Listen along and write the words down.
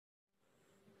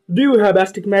Do you have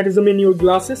astigmatism in your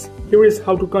glasses? Here is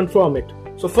how to confirm it.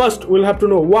 So first we'll have to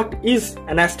know what is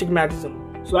an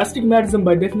astigmatism. So astigmatism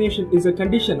by definition is a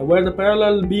condition where the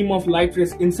parallel beam of light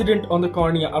rays incident on the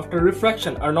cornea after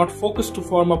refraction are not focused to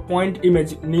form a point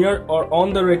image near or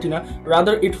on the retina,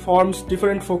 rather it forms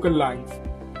different focal lines.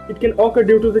 It can occur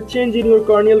due to the change in your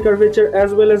corneal curvature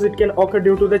as well as it can occur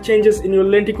due to the changes in your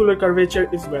lenticular curvature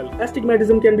as well.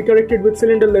 Astigmatism can be corrected with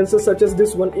cylinder lenses such as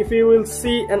this one. If you will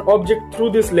see an object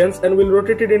through this lens and will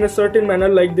rotate it in a certain manner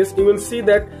like this, you will see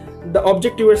that the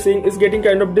object you are seeing is getting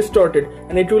kind of distorted,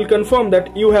 and it will confirm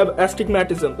that you have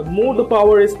astigmatism. The more the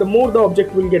power is, the more the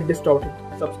object will get distorted.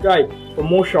 Subscribe for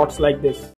more shots like this.